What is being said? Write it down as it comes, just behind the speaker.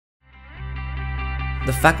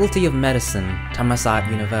The Faculty of Medicine, Thammasat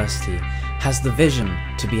University, has the vision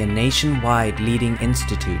to be a nationwide leading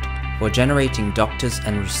institute for generating doctors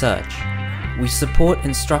and research. We support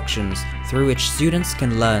instructions through which students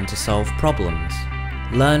can learn to solve problems,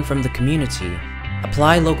 learn from the community,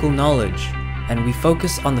 apply local knowledge, and we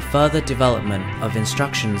focus on the further development of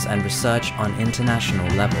instructions and research on international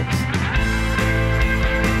levels.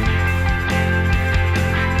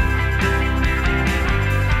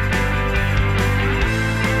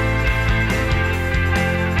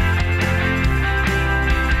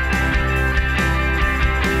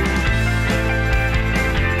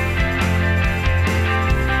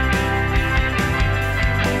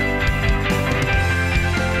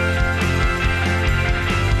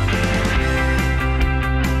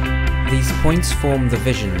 These points form the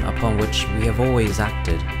vision upon which we have always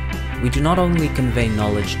acted. We do not only convey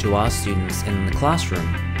knowledge to our students in the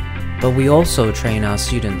classroom, but we also train our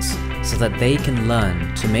students so that they can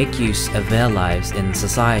learn to make use of their lives in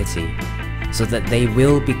society, so that they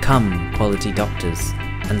will become quality doctors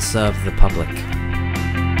and serve the public.